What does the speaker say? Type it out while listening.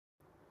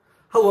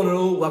Hello and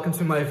all, welcome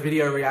to my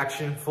video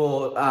reaction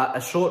for a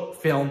short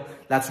film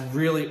that's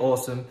really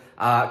awesome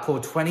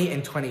called 20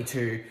 and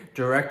 22,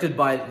 directed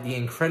by the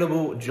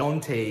incredible John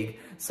Teague.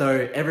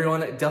 So everyone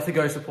definitely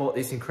go support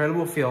this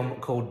incredible film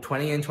called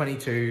 20 and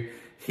 22.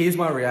 Here's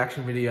my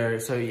reaction video.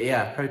 So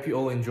yeah, hope you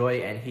all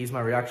enjoy, and here's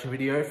my reaction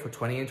video for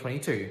 20 and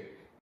 22.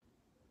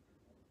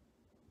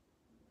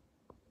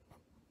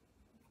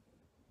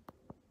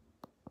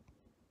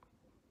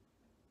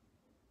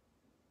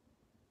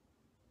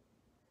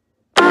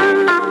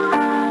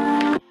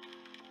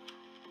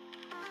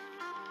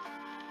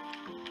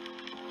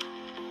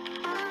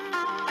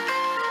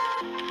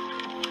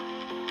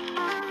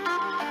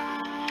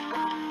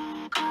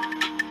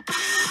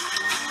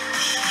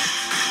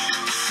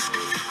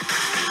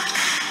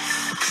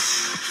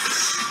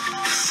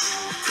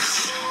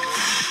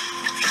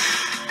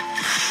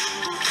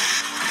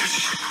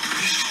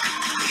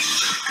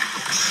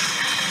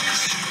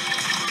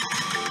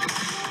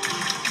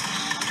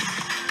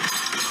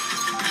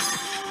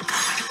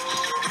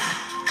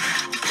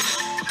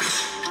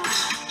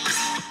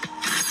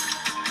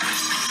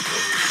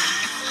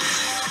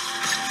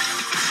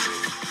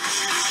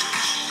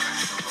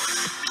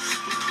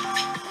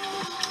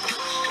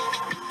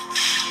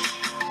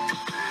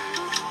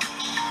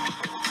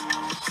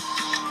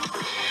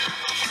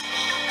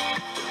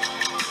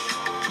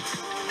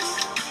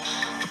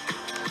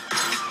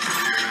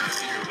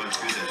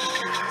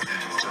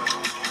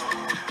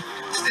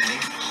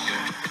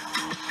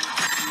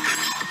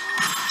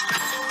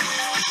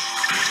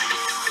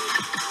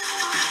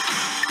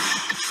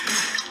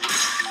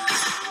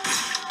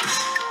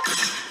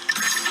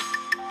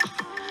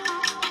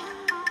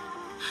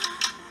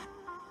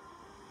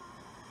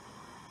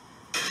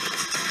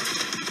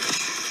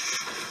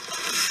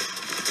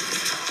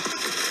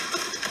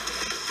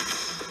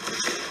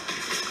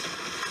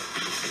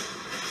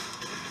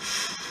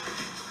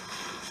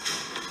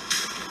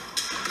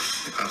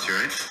 Pops, you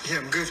alright? Yeah,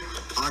 I'm good.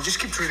 Just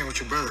keep training with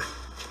your brother.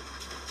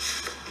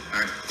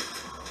 Alright.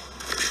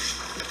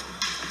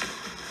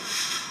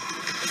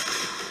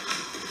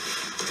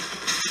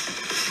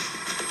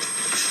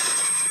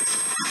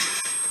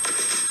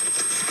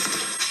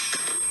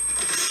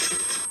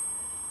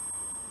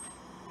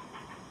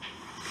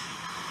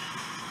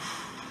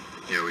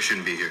 Yeah, we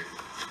shouldn't be here.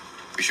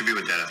 We should be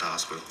with Dad at the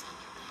hospital.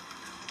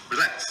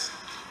 Relax.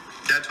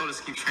 Dad told us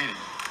to keep training.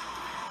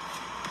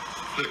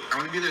 Look, I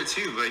want to be there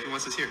too, but he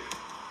wants us here.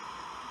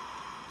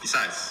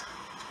 Besides,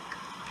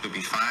 he'll be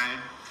fine.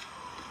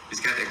 He's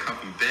got that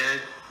comfy bed.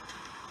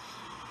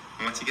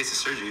 And once he gets his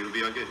surgery, it'll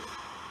be all good.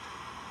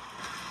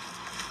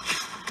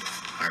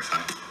 All right,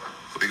 fine.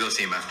 We'll go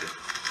see him after.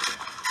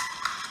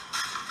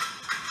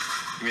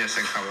 Give me a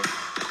second, combo.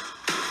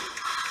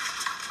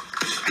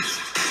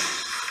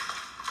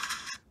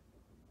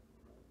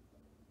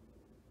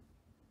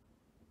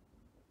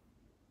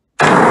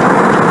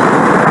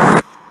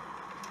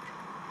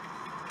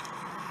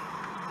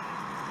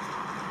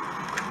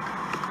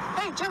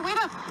 Hey, Joe, wait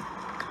up.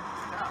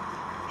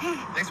 Hey.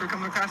 Thanks for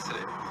coming to class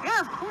today.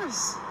 Yeah, of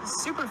course.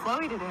 It's super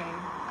flowy today.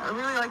 I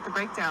really like the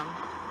breakdown.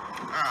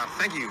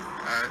 Thank you.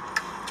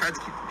 Tried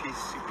to keep the piece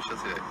super chill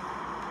today.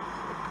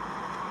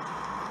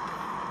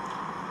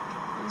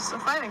 You're still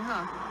fighting,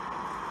 huh?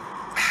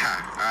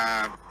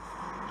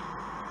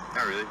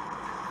 Not really.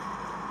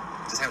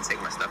 Just haven't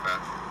taken my stuff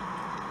out.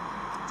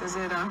 Does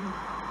it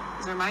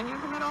remind you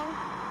of him at all?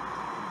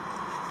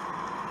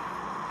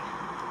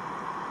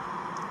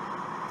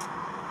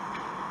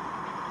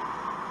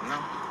 No,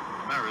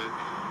 not really.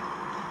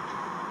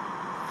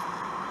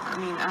 I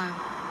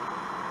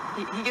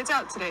mean, he gets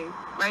out today,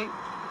 right?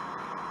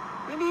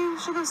 Maybe you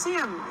should go see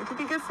him. It could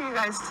be good for you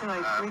guys to,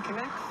 like,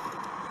 reconnect.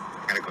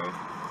 I gotta go.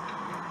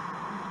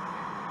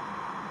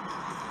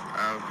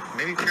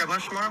 Maybe we can grab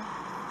lunch tomorrow?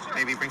 Sure.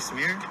 Maybe bring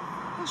Samir?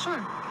 Yeah,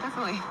 sure.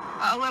 Definitely.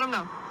 I'll let him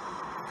know.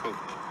 Cool.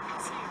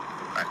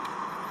 Bye.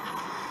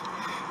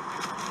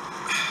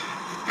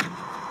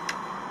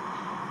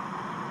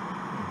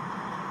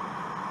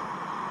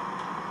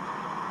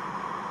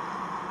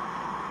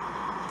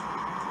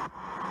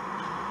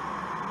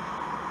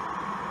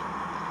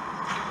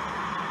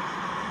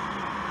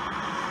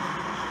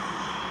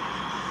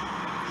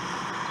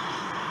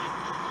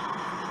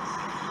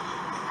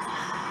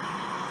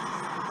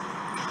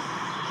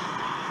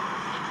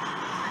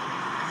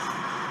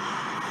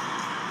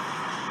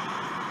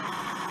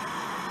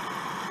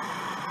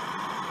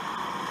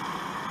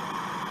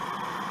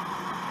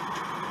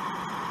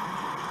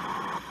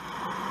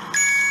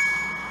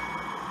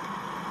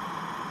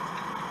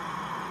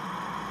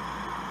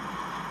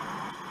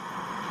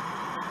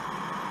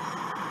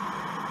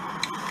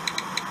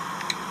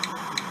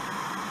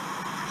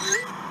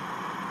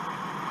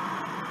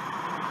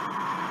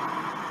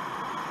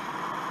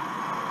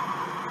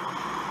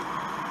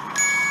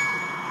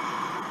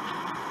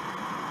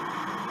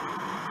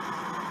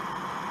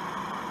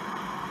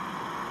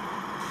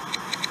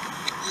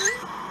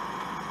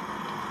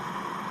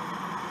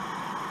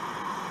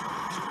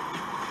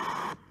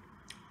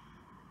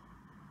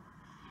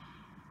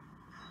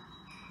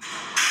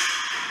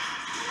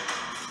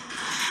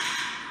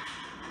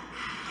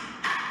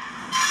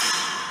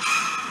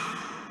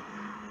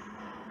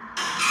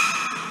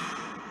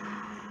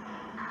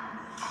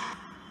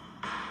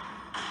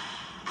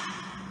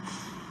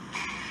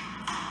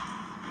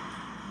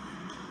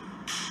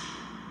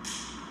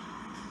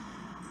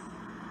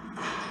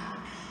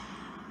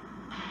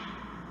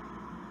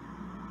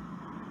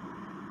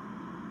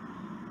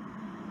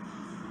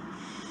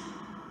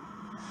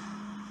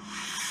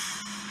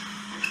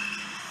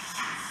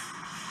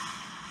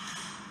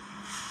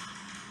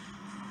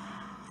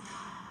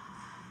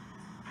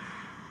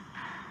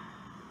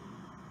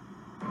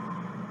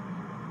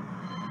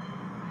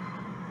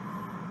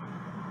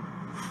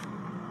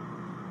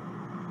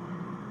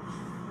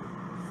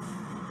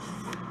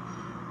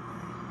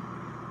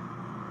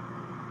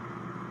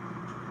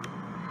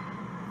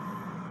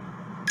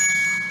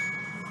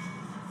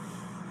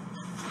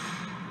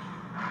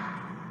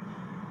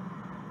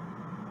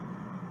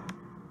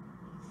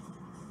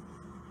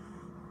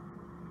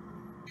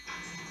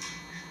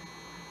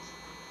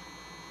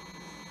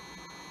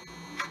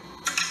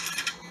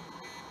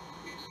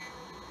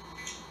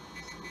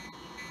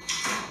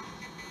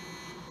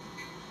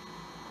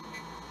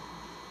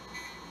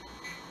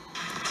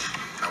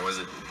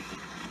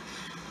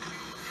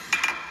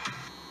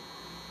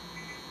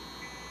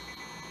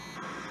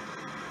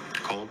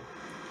 Cold?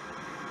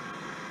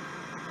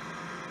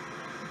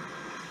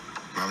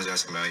 Mom was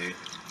asking about you.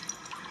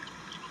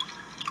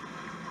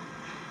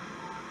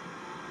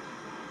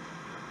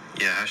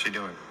 Yeah, how's she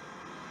doing?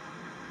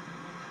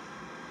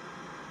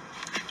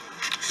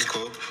 She's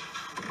cool.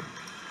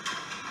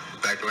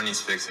 Back door needs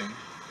fixing.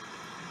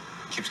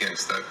 Keeps getting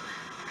stuck.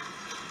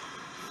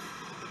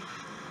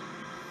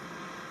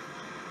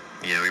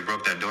 Yeah, we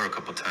broke that door a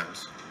couple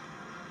times.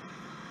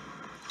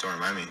 Don't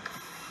remind me.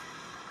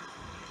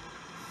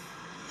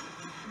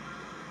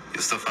 You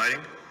still fighting?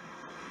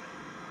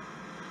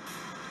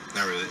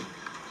 Not really.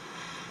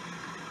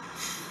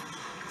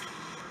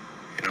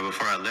 You know,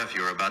 before I left,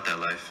 you were about that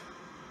life.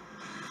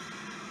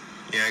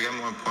 Yeah, I got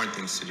more important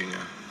things to do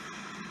now.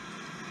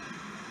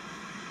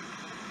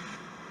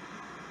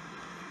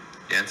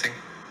 Dancing?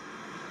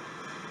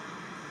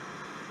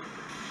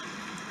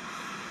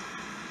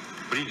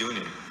 What are you doing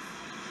here?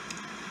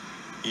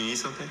 You need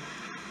something?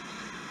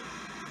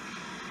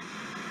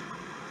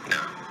 No.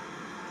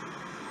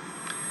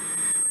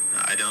 No,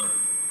 I don't.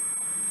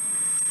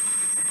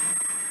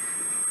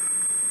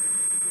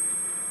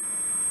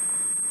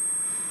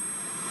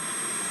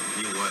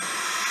 Need what?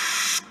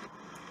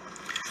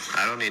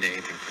 I don't need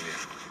anything from you.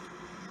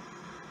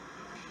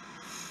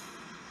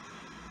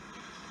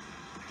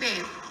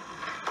 Babe.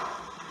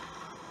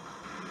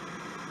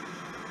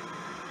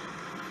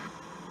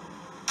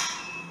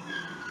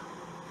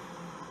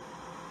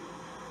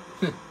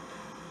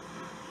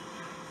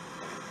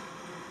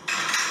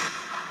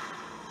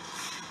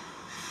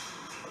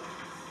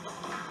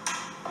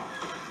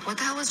 What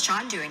the hell was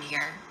John doing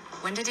here?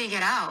 When did he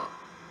get out?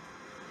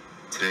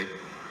 Today.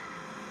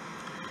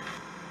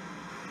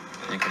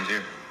 And he comes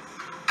here.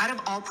 Out of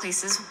all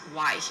places,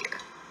 why here?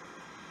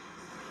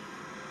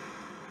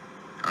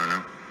 I don't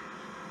know.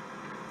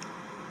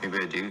 Maybe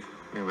I do.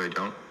 Maybe I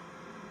don't.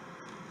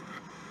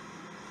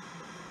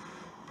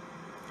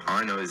 All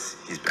I know is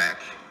he's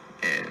back,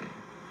 and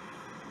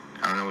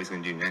I don't know what he's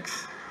gonna do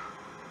next.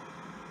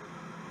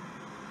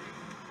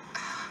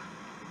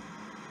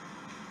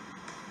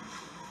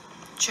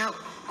 Joe,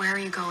 where are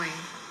you going?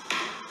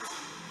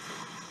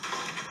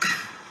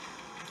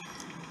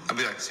 I'll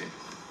be back soon.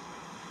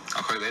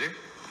 I'll call you later.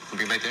 We'll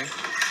be back there.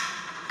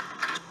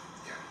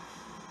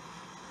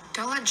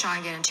 Don't let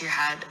John get into your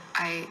head.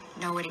 I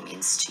know what he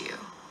means to you.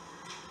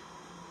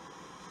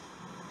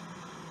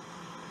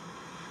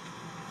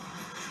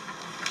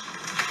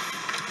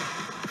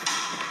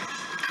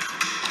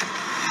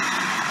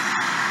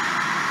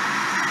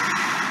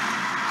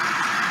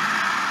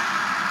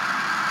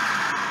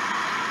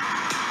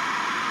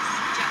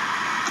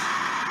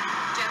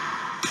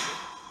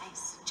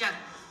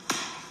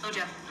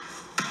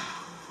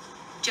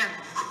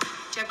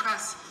 Jab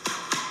cross.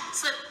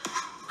 Slip.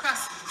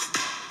 Cross.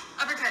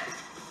 Uppercut.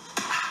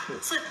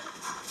 Slip.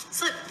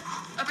 Slip.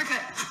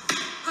 Uppercut.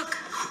 Hook.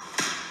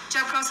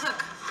 Jab cross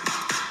hook.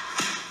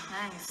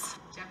 Nice.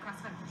 Jab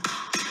cross hook.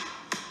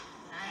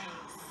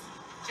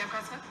 Nice. Jab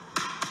cross hook.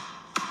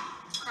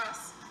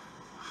 Cross.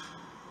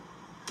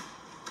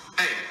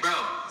 Hey, bro,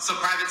 it's a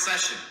private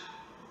session.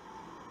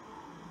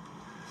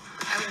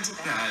 I wouldn't do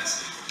that.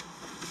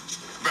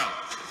 No, bro,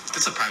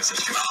 it's a private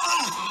session.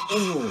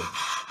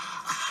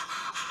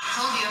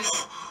 Told you.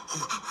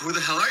 Who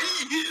the hell are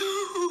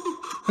you?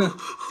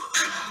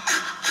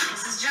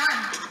 This is John.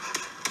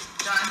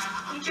 John.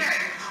 Hey,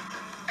 Jared.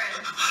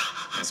 Alright.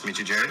 Nice to meet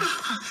you, Jared.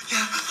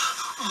 Yeah.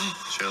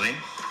 Charlene.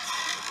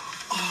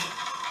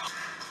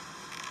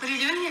 What are you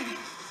doing here?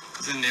 I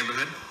was in the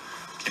neighborhood.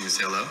 Came to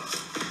say hello.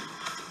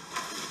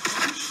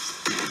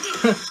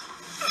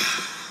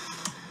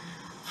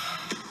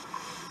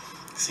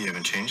 See, you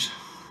haven't changed.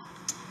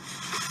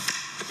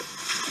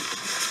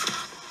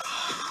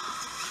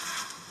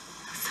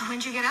 So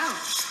when'd you get out?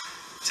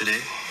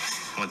 Today,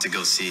 I went to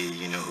go see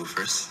you-know-who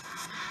first.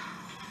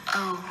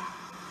 Oh,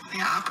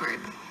 yeah, awkward.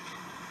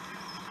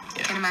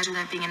 Yeah. Can't imagine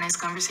that being a nice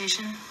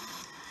conversation.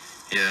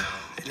 Yeah,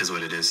 it is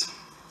what it is.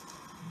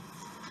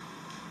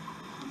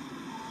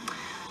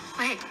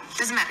 Well, hey,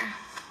 doesn't matter.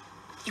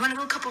 You want to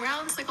go a couple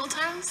rounds like old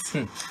times?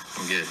 I'm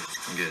good.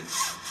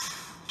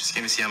 Just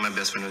came to see how my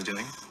best friend was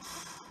doing.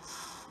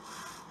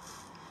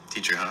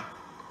 Teacher, huh?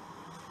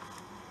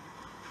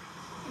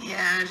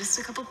 Yeah, just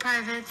a couple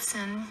privates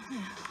and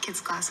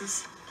kids'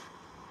 classes.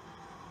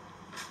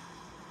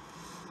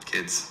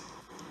 Kids.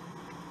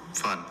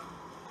 Fun.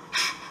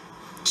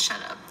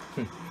 Shut up.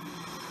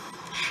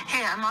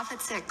 Hey, I'm off at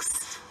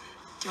 6.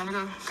 Do you want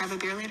to go grab a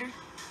beer later?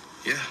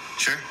 Yeah,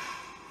 sure.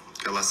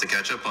 Got lots to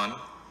catch up on.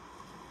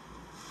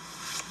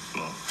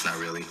 Well, not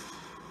really.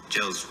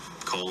 Jail's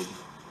cold.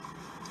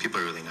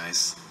 People are really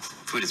nice.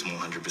 Food is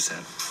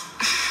 100%.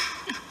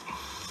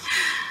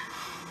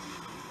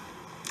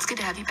 It's good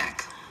to have you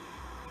back.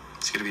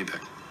 It's good to be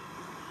back.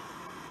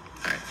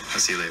 All right, I'll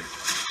see you later.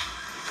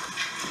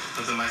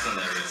 Put some ice on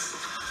that wrist.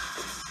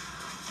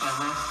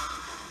 Uh-huh.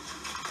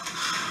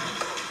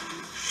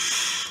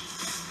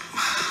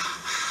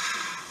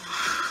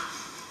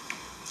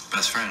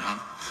 Best friend, huh?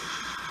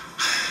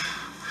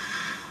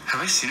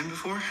 Have I seen him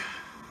before?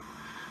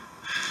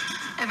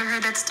 Ever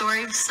heard that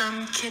story of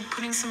some kid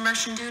putting some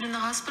Russian dude in the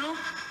hospital?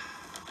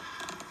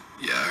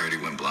 Yeah, I heard he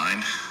went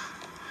blind.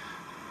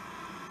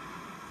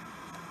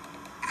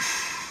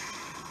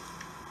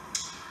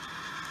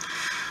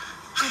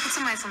 Go put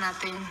some ice on that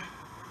thing.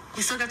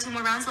 We still got 2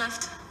 more rounds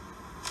left.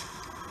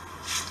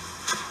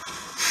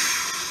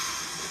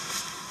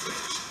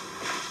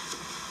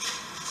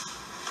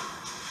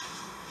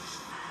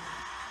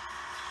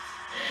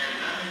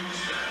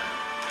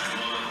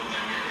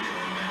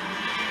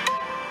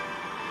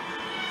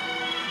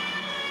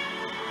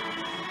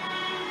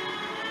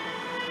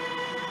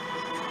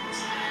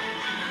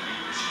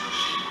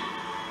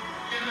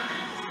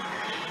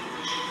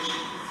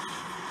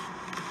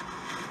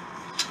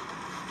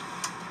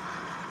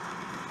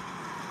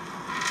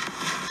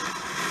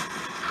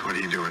 What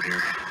are you doing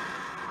here?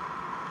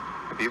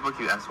 People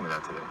keep asking me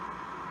that today.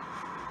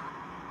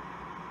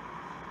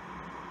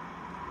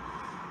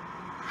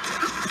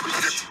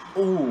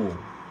 Ooh.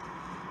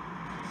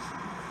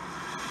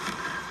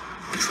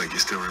 Looks like you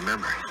still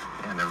remember.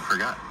 Yeah, I never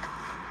forgot.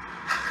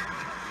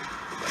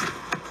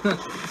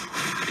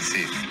 You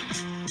see.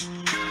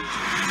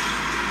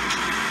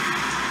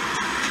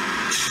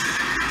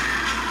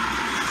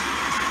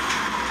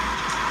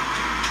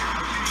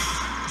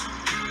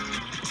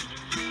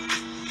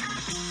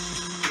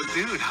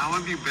 Dude, how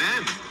have you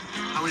been?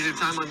 How was your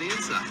time on the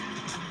inside?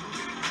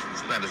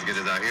 It's not as good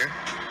as out here.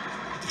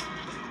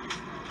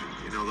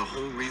 You know, the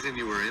whole reason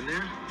you were in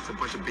there, it's a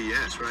bunch of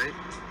BS, right?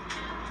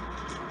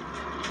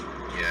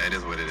 Yeah, it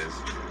is what it is.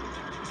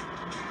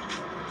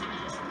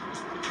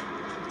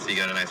 So you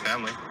got a nice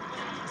family.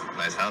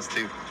 Nice house,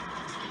 too.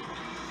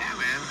 Yeah,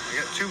 man. I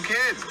got 2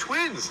 kids.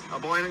 Twins. A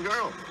boy and a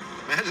girl.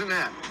 Imagine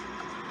that.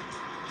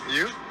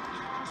 You?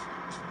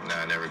 No,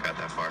 I never got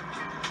that far.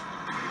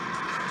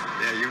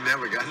 Yeah, you've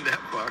never gotten that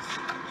far.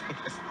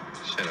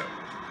 Shut up.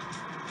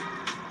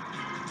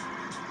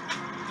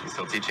 You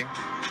still teaching?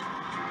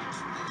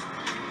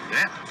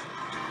 Yeah.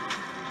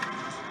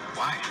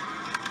 Why?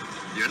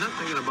 You're not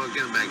thinking about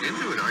getting back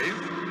into it, are you?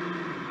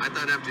 I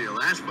thought after your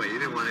last fight, you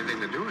didn't want anything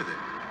to do with it.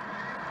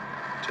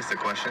 Just a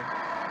question.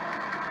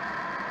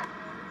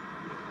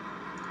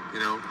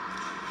 You know,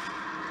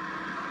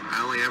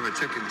 I only ever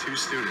took in 2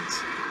 students.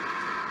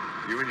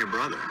 You and your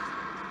brother.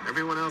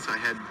 Everyone else I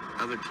had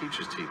other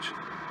teachers teach.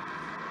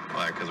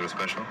 Why, because we're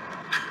special?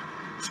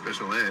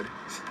 Special ed?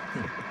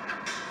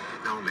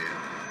 No, man.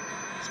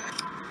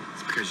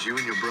 It's because you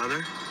and your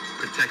brother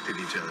protected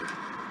each other.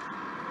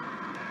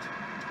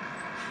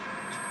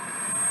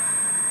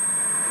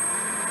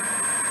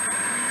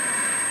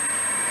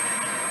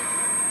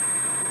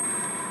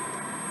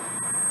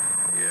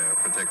 Yeah,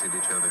 protected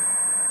each other.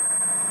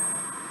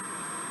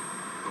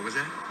 What was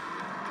that?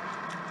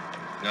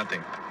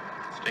 Nothing.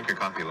 Just drink your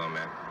coffee alone,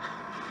 man.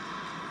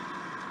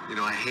 You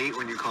know, I hate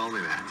when you call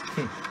me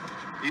that.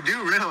 You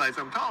do realize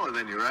I'm taller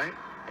than you, right?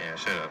 Yeah,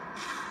 shut up.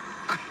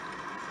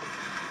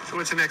 So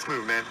what's the next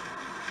move, man? You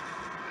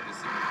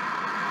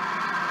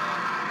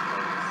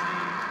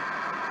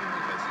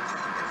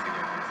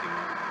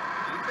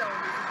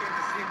telling me you came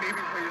to see me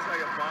before you saw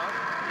your mom?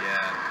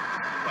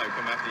 Yeah. Probably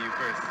come after you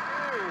first.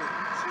 Oh,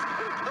 she's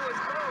gonna kill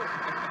us both.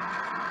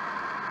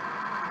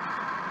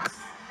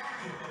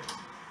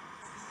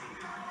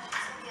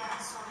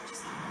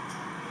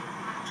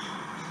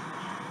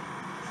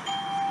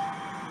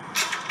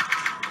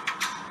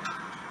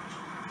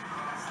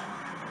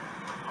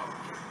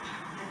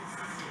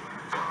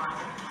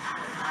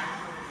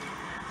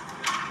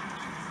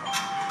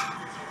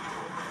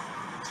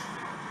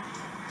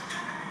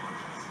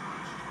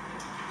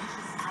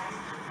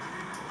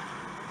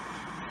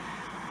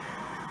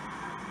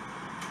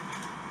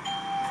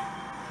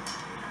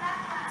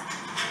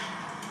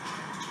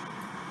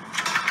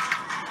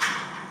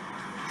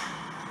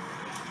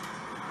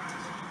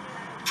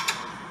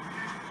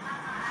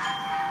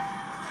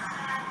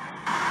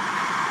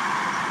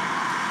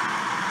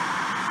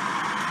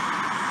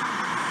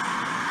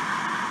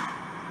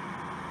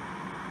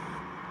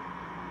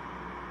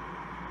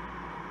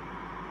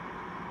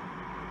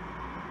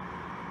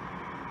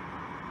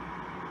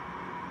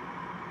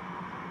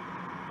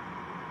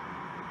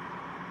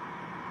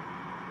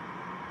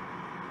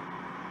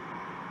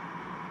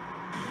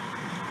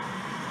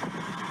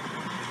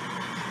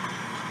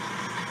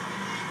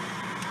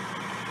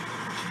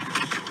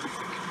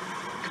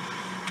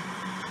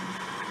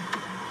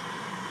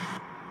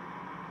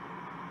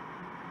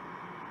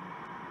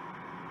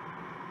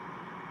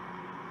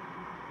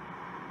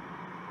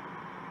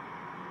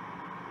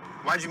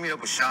 Why'd you meet up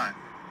with Sean?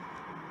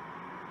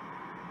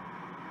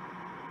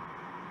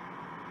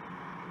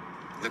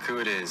 Look who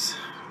it is.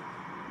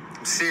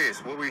 I'm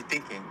serious. What were you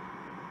thinking?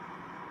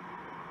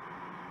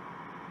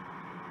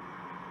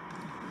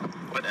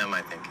 What am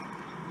I thinking?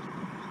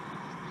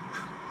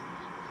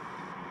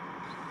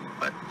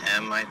 What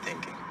am I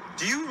thinking?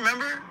 Do you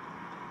remember?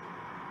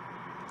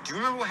 Do you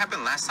remember what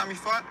happened last time we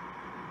fought?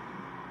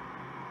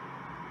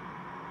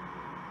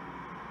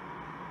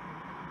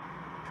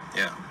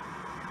 Yeah.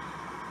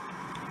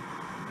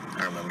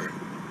 I remember.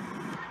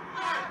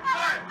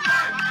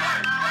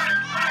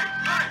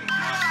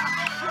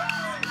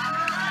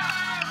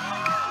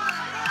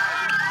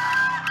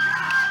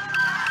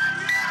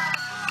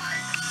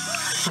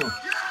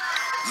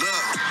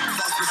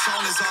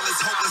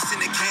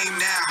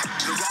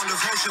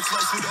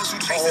 girls who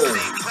chase the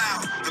same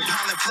cloud. The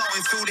pollen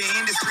flowing through the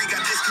industry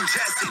got this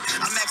congested.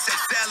 I'm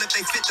XXL if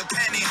they fit the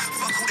penny.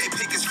 Fuck who they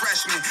pick as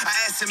freshmen. I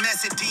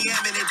SMS it,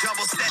 DM it, and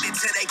double set it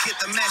till they get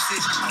the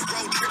message. I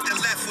road trip and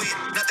left with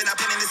nothing. I've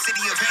been in the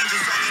city of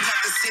angels long enough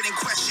to sit and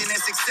question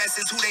their success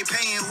is who they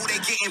paying, who they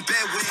get in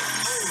bed with.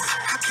 Ooh,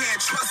 I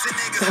can't trust a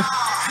nigga.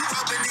 You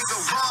rub a nigga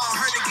wrong.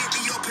 Heard to get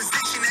to your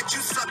position that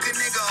you suck a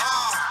nigga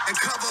off. And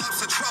cover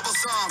up's a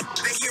troublesome.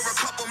 They hear a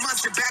couple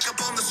months and back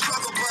up on the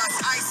struggle bus.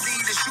 I see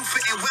the shoe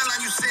fitting well on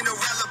you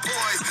Cinderella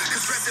boys.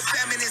 Cause dressing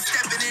feminine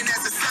stepping in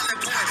as a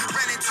selling point.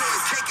 Renting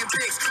toys, taking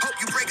pics. Hope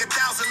you break 1,000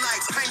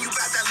 likes. Claim you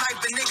got that life,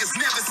 but niggas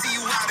never see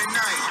you out at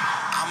night.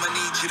 I'ma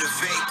need you to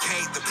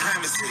vacate the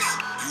premises.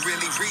 You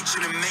really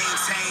reaching to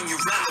maintain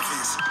your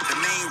relevance. The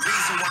main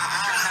reason why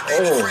I don't have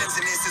any friends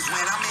in this is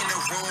when I'm in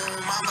the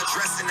room, I'm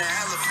addressing the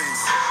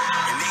elephants.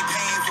 And they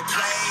paying for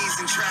plays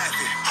and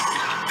traffic.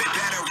 They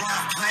better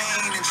off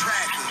playing and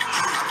traffic.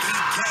 I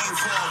peep game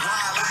for a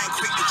while, I ain't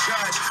quick to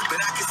judge, but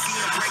I can see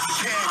him breaking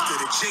character.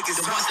 The chick is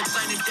the ones that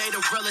play today,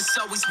 the realest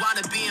always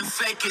wanna be in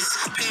fakest.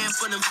 Paying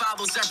for them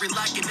follows, every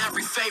like and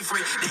every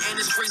favorite. The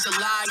industry's a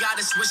lie, I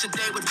just wish that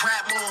they would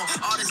rap more.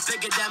 Artists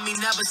bigger than me,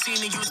 never seen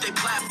to use their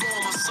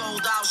platform. I've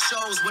sold out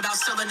shows without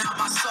selling out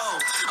my soul.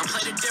 I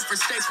played in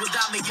different states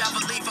without me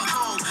ever leaving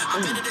home.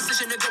 I made a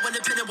decision to go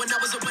independent when I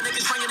was a winner,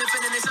 cause trying to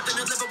defend it. Something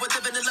to live with,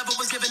 living the level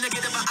was given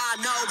negative, but I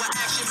know I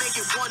actually make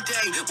it one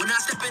day. When I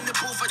step in the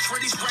booth, I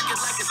treat these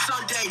records like it's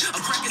Sunday.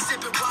 I'm cracking,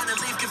 sipping wine and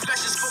leave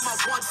confessions for my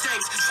one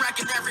takes.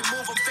 Tracking every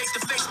move, I'm face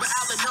to face with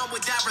Alan Known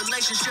without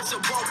relationships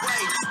in one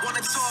way.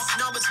 Wanna talk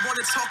numbers,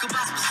 wanna talk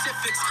about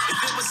specifics. If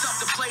it was up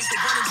to place, the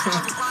one and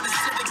drive around the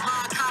civic. My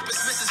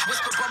accomplishments is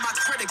whispered by my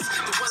critics.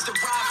 The ones that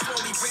ride for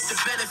me reap the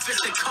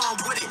benefits that come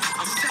with it.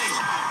 I'm saying,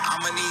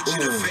 I'ma need you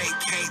to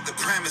vacate the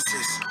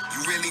premises.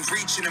 You really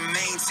reaching to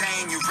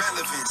maintain your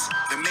relevance.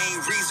 The main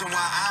reason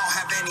why I don't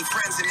have any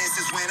friends in this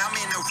is when I'm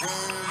in the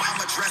room, I'm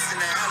addressing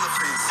the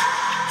elephants.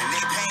 And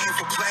they paying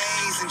for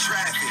plays and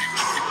traffic.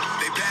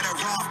 They better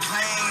off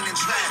playing in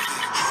traffic.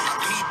 I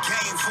peep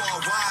game for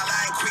a while,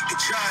 I ain't quick to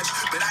judge,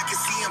 but I can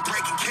see him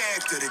breaking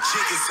character. The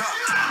jig is up.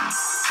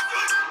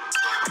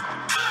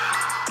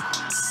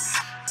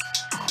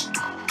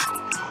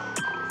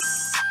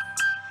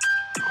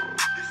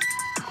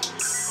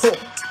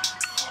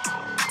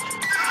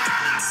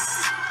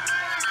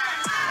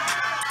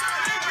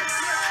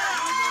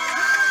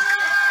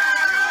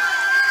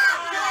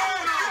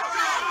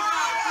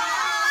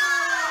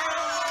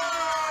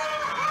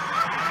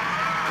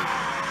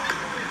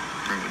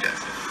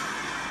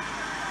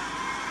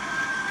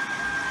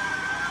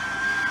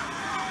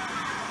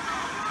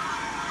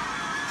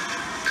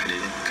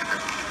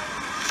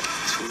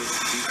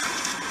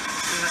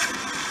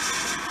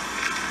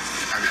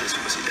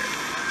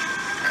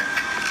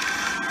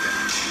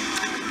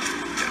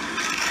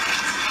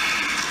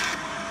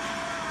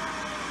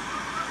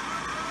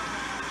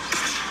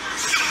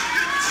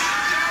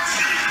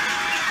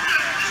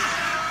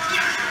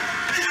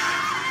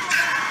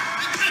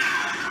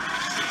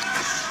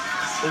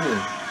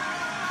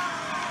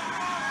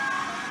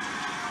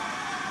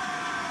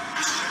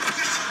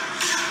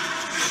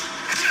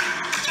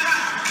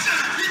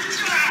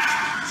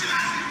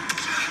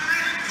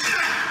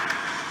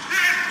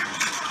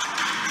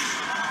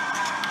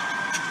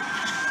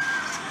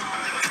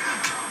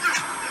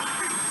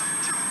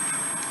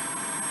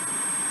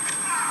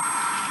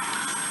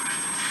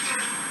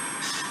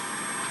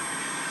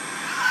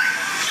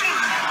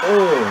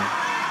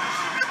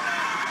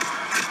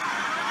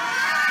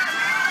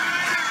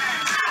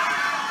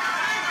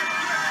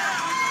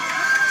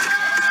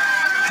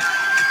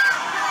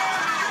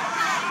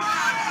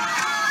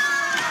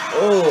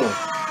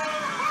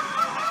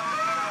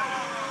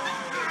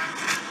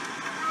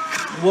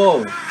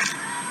 Whoa.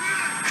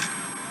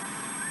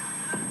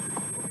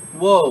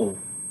 Whoa.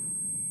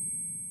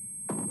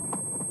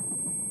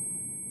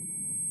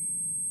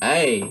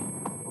 Hey.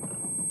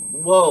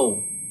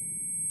 Whoa.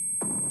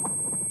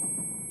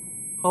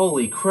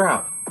 Holy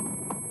crap.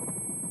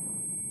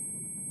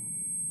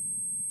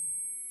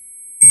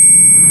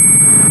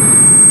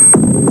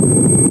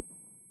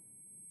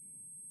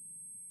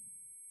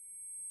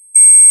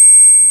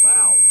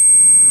 Wow.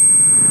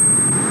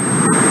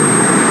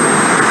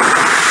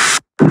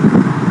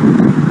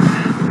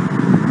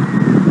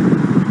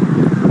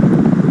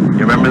 You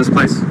remember this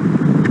place?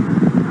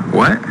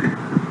 What?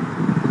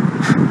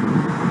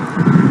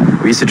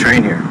 We used to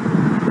train here.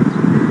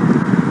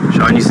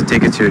 Sean used to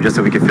take us here just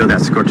so we could feel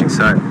that scorching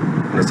sun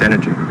and its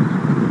energy.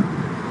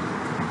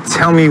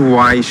 Tell me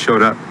why he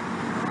showed up.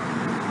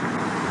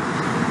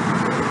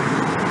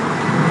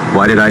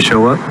 Why did I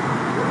show up?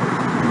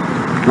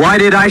 Why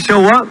did I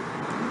show up?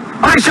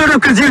 I showed up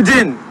because you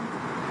didn't.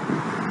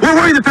 Where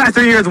were you the past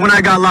 3 years when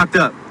I got locked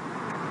up?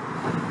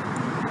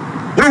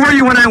 Where were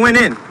you when I went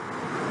in?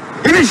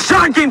 Even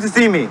Sean came to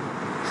see me.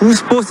 Who's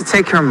supposed to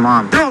take care of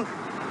Mom?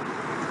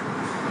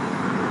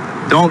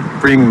 Don't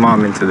bring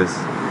Mom into this.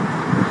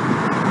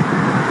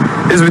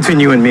 This is between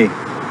you and me.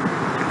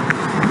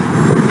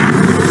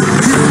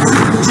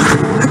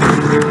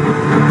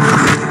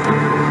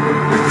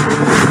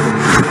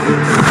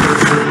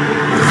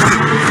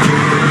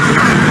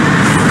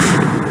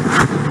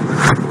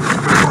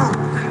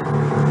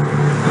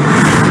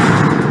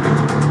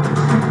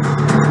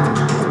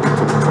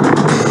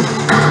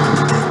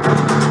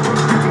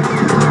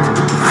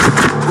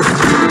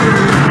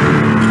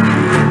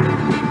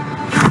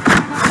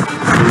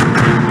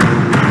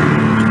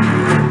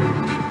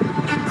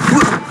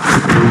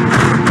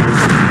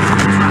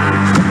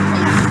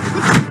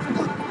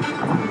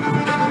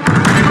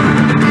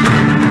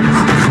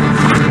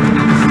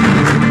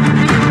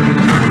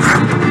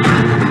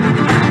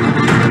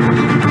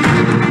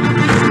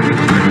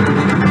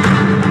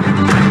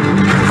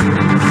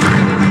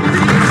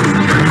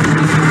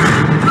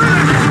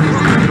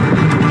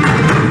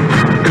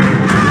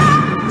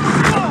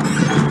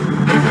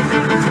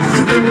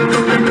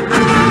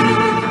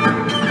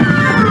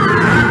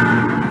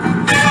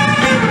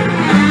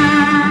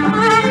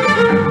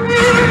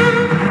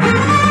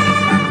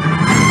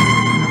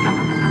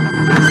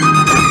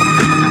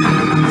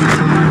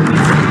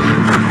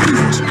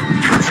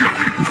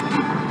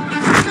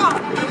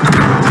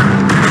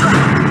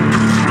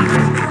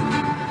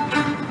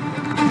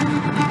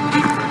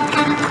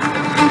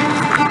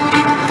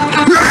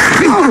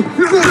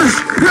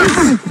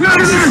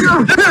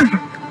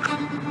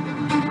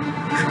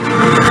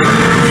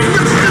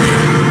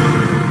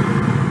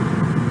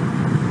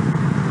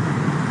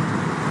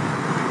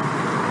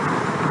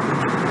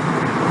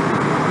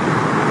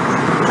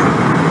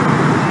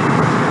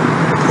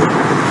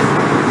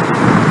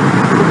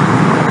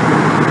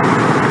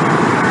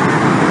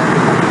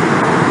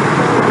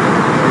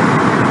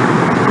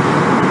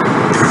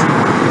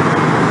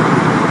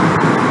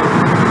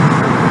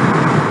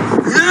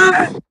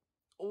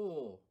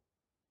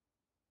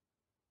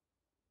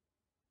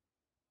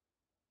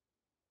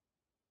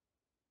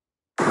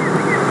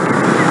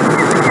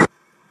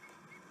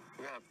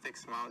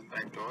 fix Mom's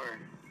back door.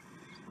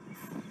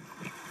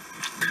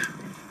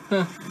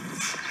 Huh.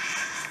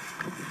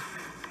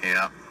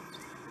 Yeah.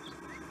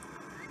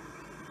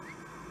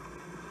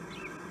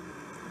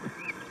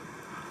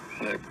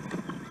 Look,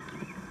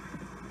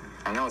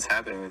 I know what's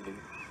happening with you.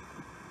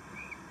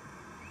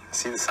 I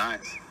see the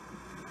signs.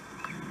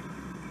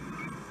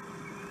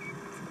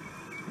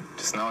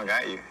 Just know I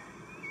got you.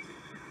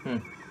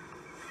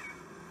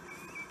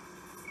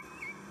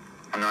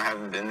 I know I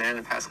haven't been there in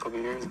the past couple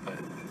years, but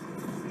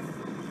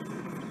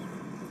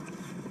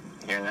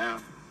here now.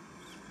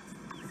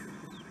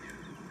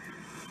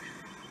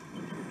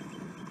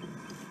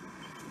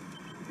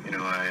 You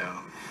know,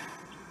 I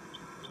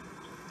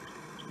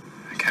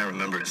can't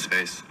remember his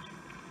face.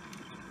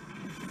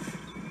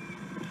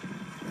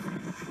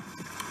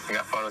 You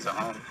got photos at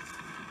home?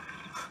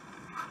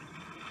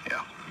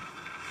 Yeah.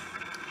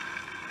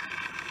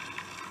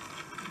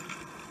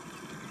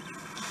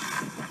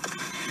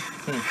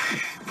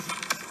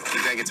 You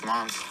gotta get to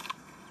Mom's.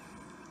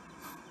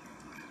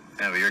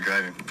 Yeah, but you're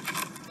driving.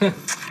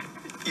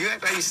 You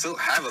act like you still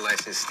have a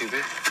license,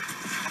 stupid.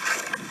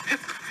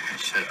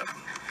 Shut up.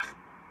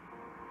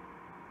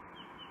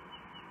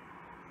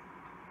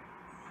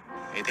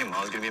 You think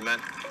Mom's gonna be mad?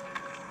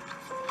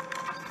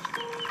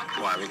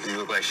 Why? Because you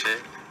look like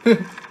shit?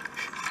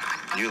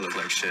 You look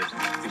like shit.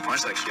 You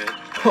punch like shit.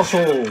 Oh.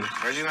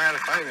 Where'd you learn how to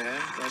fight, man?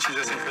 Weren't you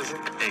just in prison?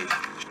 Hey,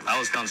 I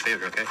was Tom's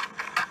favorite, okay?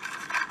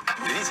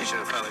 Did he teach you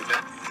to fight like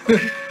that?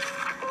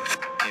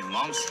 Hey,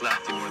 Mom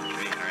slapped you more than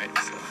me, alright?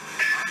 So.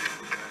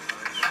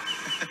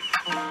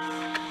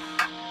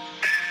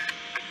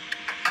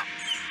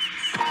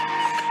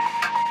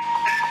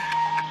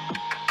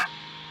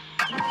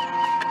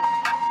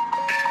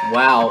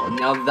 Wow,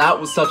 now that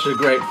was such a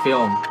great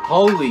film.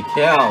 Holy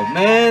cow,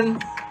 man.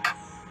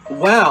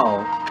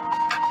 Wow.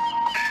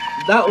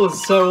 That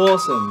was so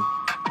awesome.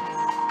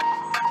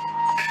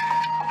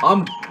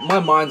 My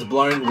mind's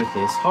blown with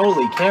this.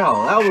 Holy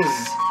cow, that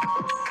was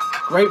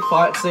great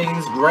fight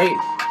scenes, great,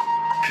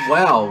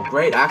 wow,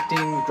 great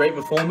acting, great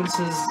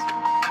performances.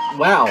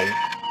 Wow.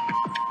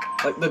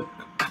 Like the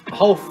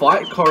whole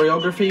fight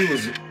choreography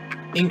was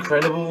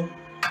incredible.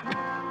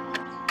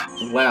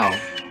 Wow.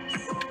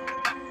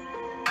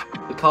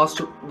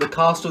 The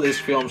cast of this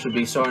film should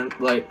be so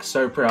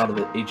proud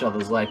of each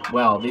other's. Like,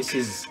 wow,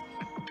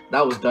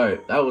 that was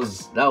dope. That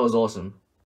was awesome.